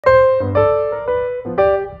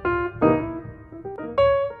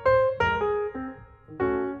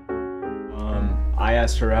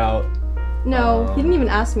asked her out. No, he didn't even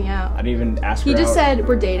ask me out. I didn't even ask her He out. just said,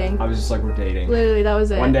 we're dating. I was just like, we're dating. Literally, that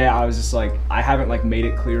was it. One day I was just like, I haven't like made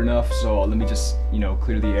it clear enough, so let me just, you know,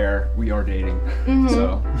 clear the air. We are dating.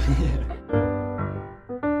 So.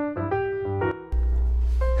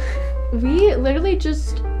 We literally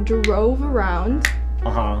just drove around.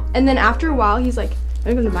 And then after a while, he's like,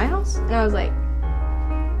 "Wanna go to my house?" And I was like,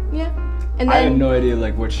 "Yeah." And then I had no idea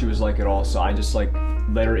like what she was like at all, so I just like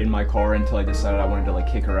let her in my car until I decided I wanted to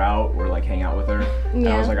like kick her out or like hang out with her. And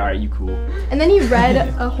I was like, all right, you cool. And then he read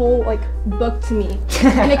a whole like book to me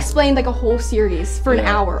and explained like a whole series for an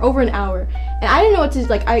hour, over an hour. And I didn't know what to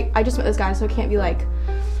like. I just met this guy, so I can't be like,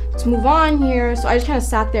 let's move on here. So I just kind of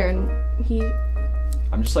sat there and he.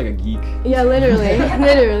 I'm just like a geek. Yeah, literally,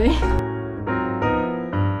 literally.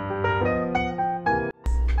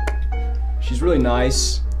 She's really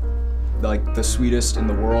nice, like the sweetest in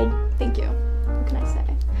the world. Thank you. What can I say?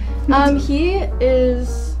 He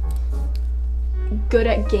is good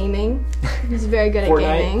at gaming. He's very good at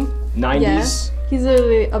gaming. 90s. Yeah. He's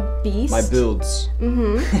literally a beast. My builds.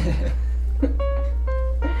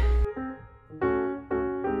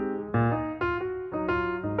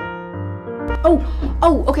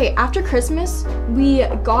 Oh, okay, after Christmas, we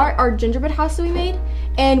got our gingerbread house that we made,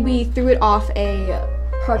 and we threw it off a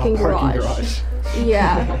parking garage.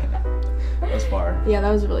 Yeah. That was fire. Yeah,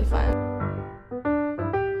 that was really fun.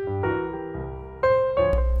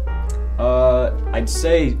 I'd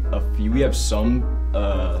say a few. We have some,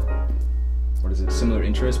 similar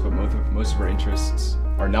interests, but most of our interests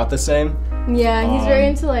are not the same. Yeah, he's very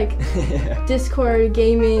into like Discord,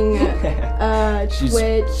 gaming,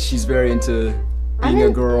 Twitch. She's very into being a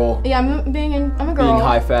girl. Yeah, I'm a girl. Being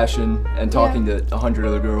high fashion and talking to 100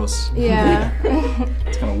 other girls. Yeah.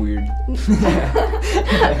 It's kind of weird.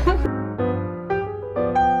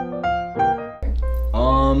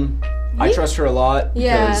 I trust her a lot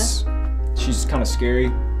because she's kind of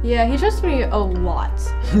scary. Yeah, he trusts me a lot.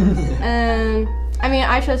 And I mean,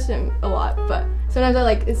 I trust him a lot, but sometimes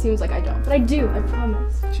it seems like I don't. But I do, I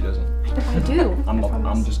promise. She doesn't. I do.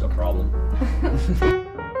 I'm just a problem.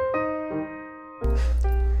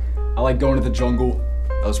 I like going to the jungle.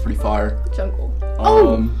 That was pretty fire. Jungle.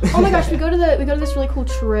 Oh my gosh, we go to this really cool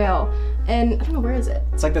trail, and I don't know, where is it?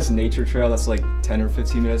 It's like this nature trail that's like 10 or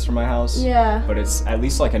 15 minutes from my house. Yeah. But it's at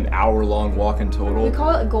least like an hour-long walk in total. We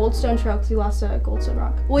call it a Goldstone Trail because we lost a Goldstone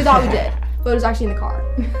rock. Well, we thought we did, but it was actually in the car.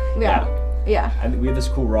 Yeah. And we had this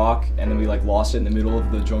cool rock, and then we like lost it in the middle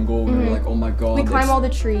of the jungle. And we were like, oh my god. We climbed all the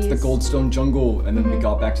trees. It's the Goldstone jungle. And then we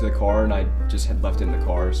got back to the car, and I just had left it in the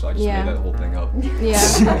car, so I just made that whole thing up.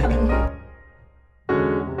 Yeah.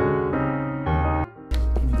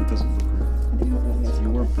 It doesn't look real. It's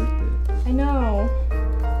your birthday. I know. I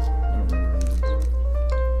don't remember what it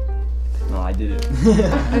is. No, I did it.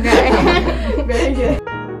 Okay. Very good.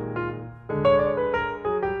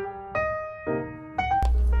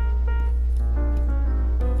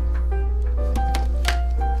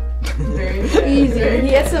 Easy. He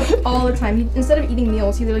gets them all the time. Instead of eating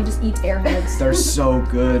meals, he literally just eats Airheads. They're so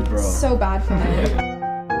good, bro. So bad for him.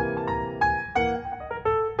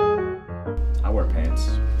 I wear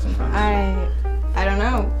pants sometimes. I don't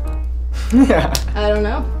know. Yeah. I don't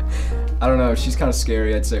know. I don't know. She's kind of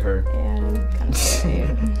scary. I'd say her. Yeah, kind of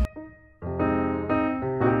scary.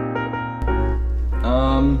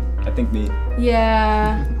 I think me.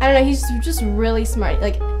 Yeah. I don't know. He's just really smart.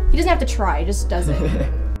 Like, he doesn't have to try. He just does it.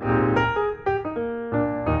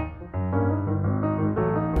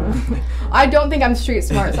 I don't think I'm street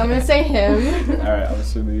smart, so I'm gonna say him. Alright, I'm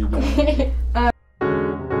assuming you don't.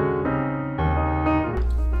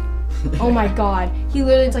 Oh my god. He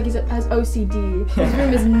literally, it's like he has OCD. His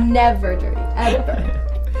room is never dirty. Ever.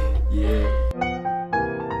 Yeah.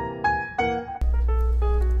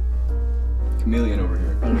 Chameleon over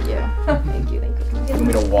here. Thank you. Thank you. You want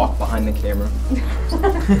me to walk behind the camera?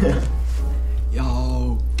 Yo.